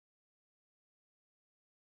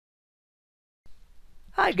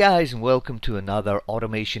Hi guys, and welcome to another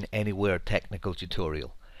Automation Anywhere technical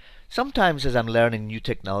tutorial. Sometimes as I'm learning new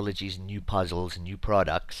technologies, new puzzles, and new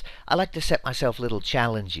products, I like to set myself little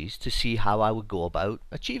challenges to see how I would go about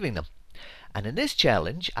achieving them. And in this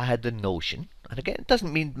challenge I had the notion, and again it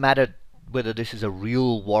doesn't matter whether this is a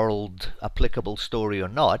real world applicable story or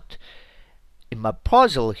not. In my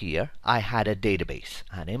puzzle here, I had a database,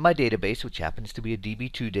 and in my database, which happens to be a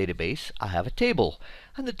DB2 database, I have a table,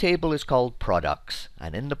 and the table is called products,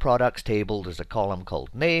 and in the products table there's a column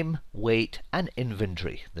called name, weight, and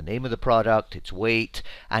inventory. The name of the product, its weight,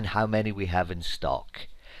 and how many we have in stock.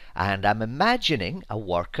 And I'm imagining a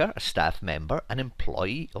worker, a staff member, an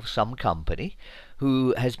employee of some company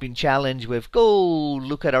who has been challenged with go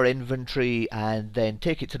look at our inventory and then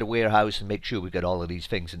take it to the warehouse and make sure we get all of these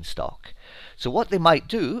things in stock. So what they might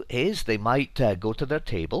do is they might go to their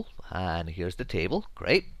table, and here's the table,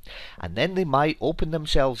 great, and then they might open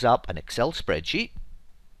themselves up an Excel spreadsheet,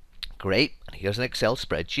 great, and here's an Excel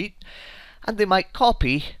spreadsheet, and they might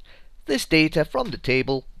copy this data from the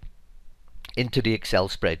table into the Excel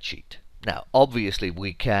spreadsheet. Now obviously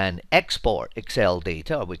we can export Excel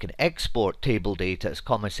data, or we can export table data as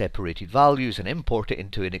comma separated values and import it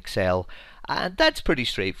into an Excel, and that's pretty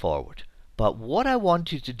straightforward. But what I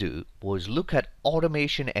wanted to do was look at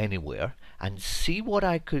Automation Anywhere and see what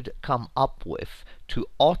I could come up with to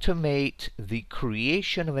automate the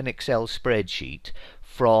creation of an Excel spreadsheet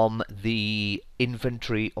from the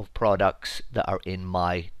inventory of products that are in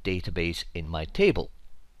my database in my table.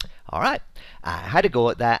 Alright, I had a go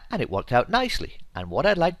at that and it worked out nicely. And what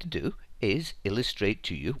I'd like to do is illustrate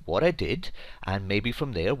to you what I did, and maybe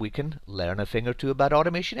from there we can learn a thing or two about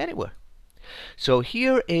Automation Anywhere. So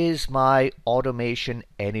here is my Automation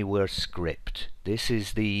Anywhere script. This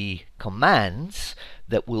is the commands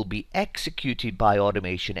that will be executed by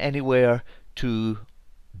Automation Anywhere to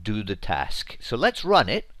do the task. So let's run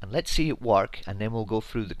it and let's see it work, and then we'll go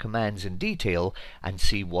through the commands in detail and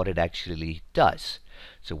see what it actually does.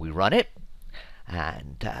 So we run it,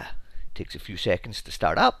 and it takes a few seconds to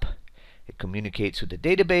start up. It communicates with the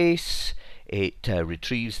database, it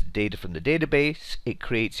retrieves the data from the database, it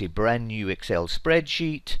creates a brand new Excel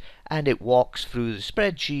spreadsheet, and it walks through the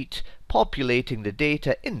spreadsheet, populating the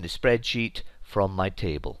data in the spreadsheet from my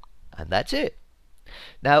table. And that's it.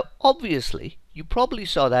 Now obviously you probably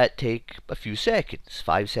saw that take a few seconds,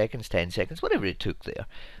 5 seconds, 10 seconds, whatever it took there.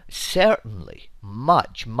 Certainly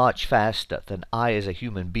much faster than I as a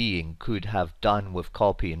human being could have done with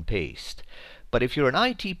copy and paste. But if you're an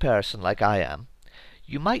IT person like I am,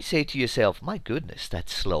 you might say to yourself, my goodness,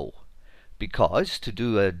 that's slow. Because to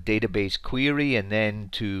do a database query and then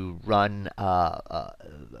to run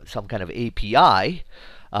some kind of API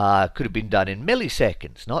could have been done in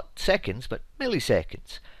milliseconds, not seconds, but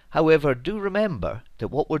milliseconds. However, do remember that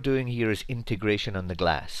what we're doing here is integration on the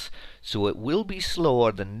glass. So it will be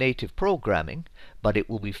slower than native programming, but it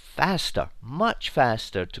will be faster, much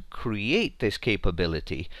faster to create this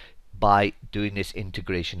capability by doing this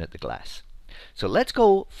integration at the glass. So let's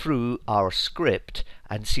go through our script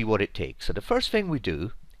and see what it takes. So the first thing we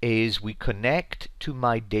do is we connect to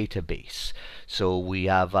my database. So we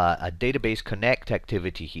have a database connect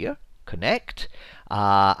activity here. Connect,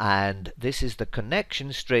 and this is the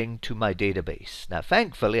connection string to my database. Now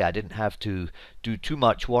thankfully I didn't have to do too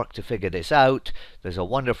much work to figure this out. There's a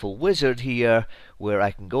wonderful wizard here where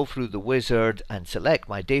I can go through the wizard and select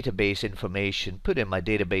my database information, put in my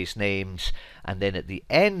database names, and then at the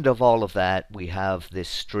end of all of that we have this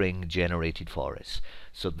string generated for us.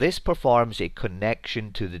 So this performs a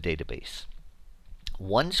connection to the database.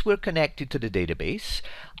 Once we're connected to the database,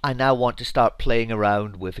 I now want to start playing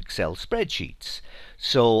around with Excel spreadsheets.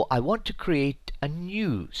 So I want to create a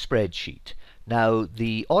new spreadsheet. Now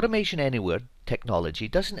the Automation Anywhere technology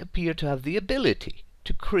doesn't appear to have the ability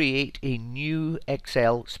to create a new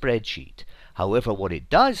Excel spreadsheet. However, what it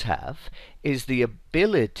does have is the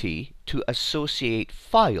ability to associate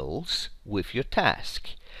files with your task.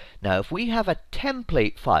 Now if we have a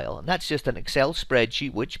template file, and that's just an Excel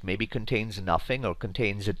spreadsheet which maybe contains nothing or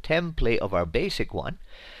contains a template of our basic one,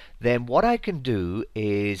 then what I can do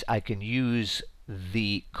is I can use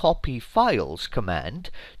the copy files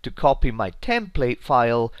command to copy my template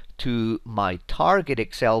file to my target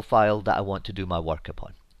Excel file that I want to do my work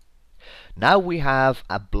upon. Now we have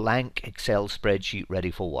a blank Excel spreadsheet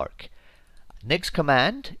ready for work. Next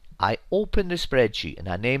command, I open the spreadsheet and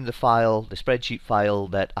I name the file, the spreadsheet file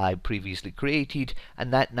that I previously created,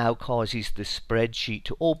 and that now causes the spreadsheet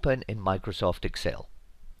to open in Microsoft Excel.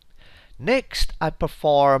 Next, I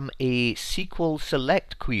perform a SQL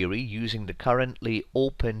select query using the currently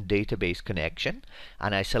open database connection,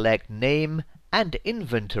 and I select name and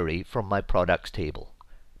inventory from my products table.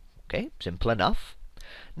 Okay, simple enough.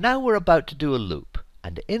 Now we're about to do a loop,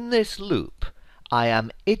 and in this loop I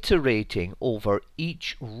am iterating over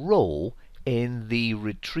each row in the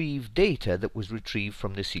retrieved data that was retrieved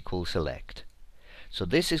from the SQL select. So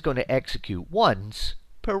this is going to execute once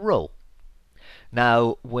per row.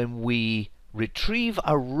 Now when we retrieve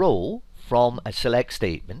a row from a select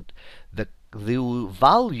statement, the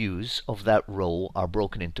values of that row are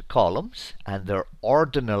broken into columns, and they're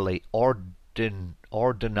ordinally,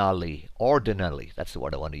 that's the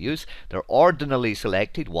word I want to use. They're ordinally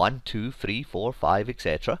selected, 1, 2, 3, 4, 5,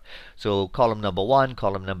 etc. So column number 1,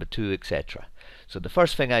 column number 2, etc. So the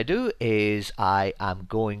first thing I do is I am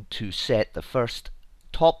going to set the first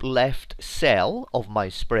top left cell of my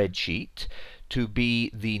spreadsheet to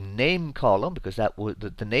be the name column, because that was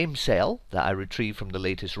the name cell that I retrieved from the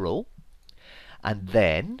latest row. And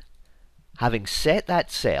then, having set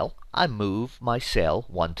that cell, I move my cell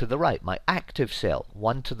one to the right, my active cell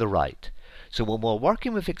one to the right. So when we're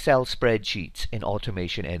working with Excel spreadsheets in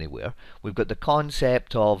Automation Anywhere, we've got the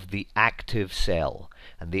concept of the active cell.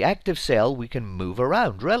 And the active cell we can move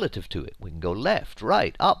around relative to it. We can go left,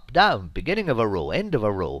 right, up, down, beginning of a row, end of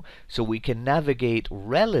a row. So we can navigate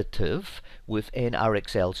relative within our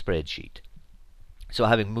Excel spreadsheet. So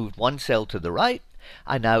having moved one cell to the right,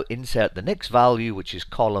 I now insert the next value, which is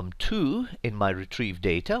column 2 in my retrieved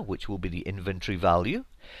data, which will be the inventory value.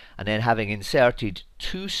 And then having inserted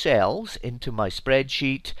 2 cells into my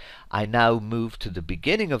spreadsheet, I now move to the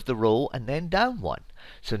beginning of the row and then down one.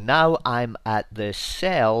 So now I'm at the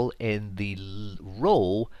cell in the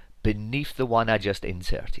row beneath the one I just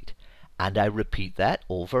inserted. And I repeat that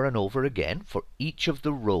over and over again for each of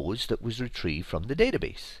the rows that was retrieved from the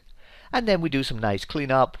database. And then we do some nice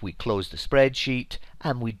cleanup, we close the spreadsheet,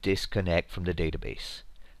 and we disconnect from the database.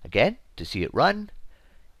 Again, to see it run,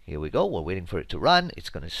 here we go, we're waiting for it to run. It's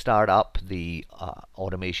going to start up the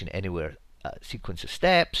Automation Anywhere sequence of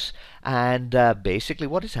steps, and basically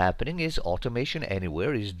what is happening is Automation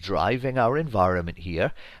Anywhere is driving our environment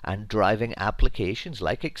here and driving applications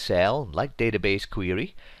like Excel, like database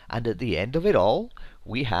query, and at the end of it all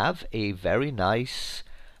we have a very nice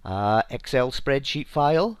Excel spreadsheet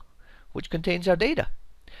file which contains our data.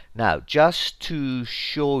 Now, just to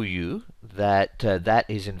show you that that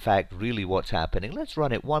is in fact really what's happening, let's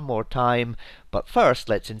run it one more time. But first,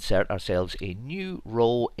 let's insert ourselves a new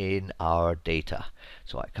row in our data.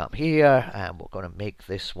 So I come here, and we're going to make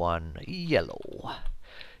this one yellow.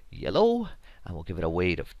 Yellow, and we'll give it a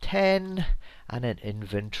weight of 10 and an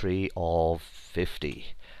inventory of 50.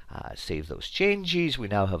 Save those changes. We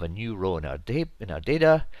now have a new row in our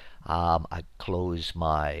data. I close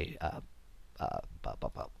my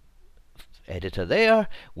editor there.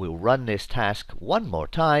 We'll run this task one more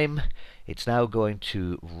time. It's now going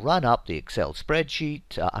to run up the Excel spreadsheet,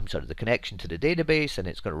 the connection to the database, and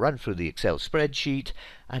it's going to run through the Excel spreadsheet.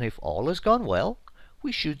 And if all has gone well,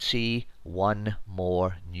 we should see one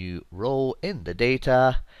more new row in the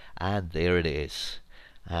data, and there it is.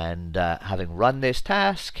 And having run this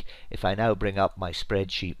task, if I now bring up my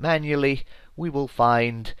spreadsheet manually, we will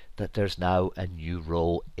find that there's now a new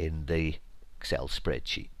row in the Excel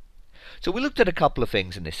spreadsheet. So we looked at a couple of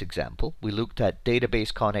things in this example. We looked at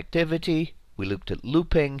database connectivity, we looked at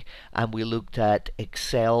looping, and we looked at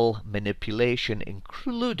Excel manipulation,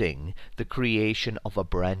 including the creation of a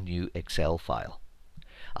brand new Excel file.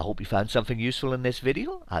 I hope you found something useful in this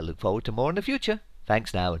video. I look forward to more in the future.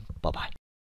 Thanks now, and bye-bye.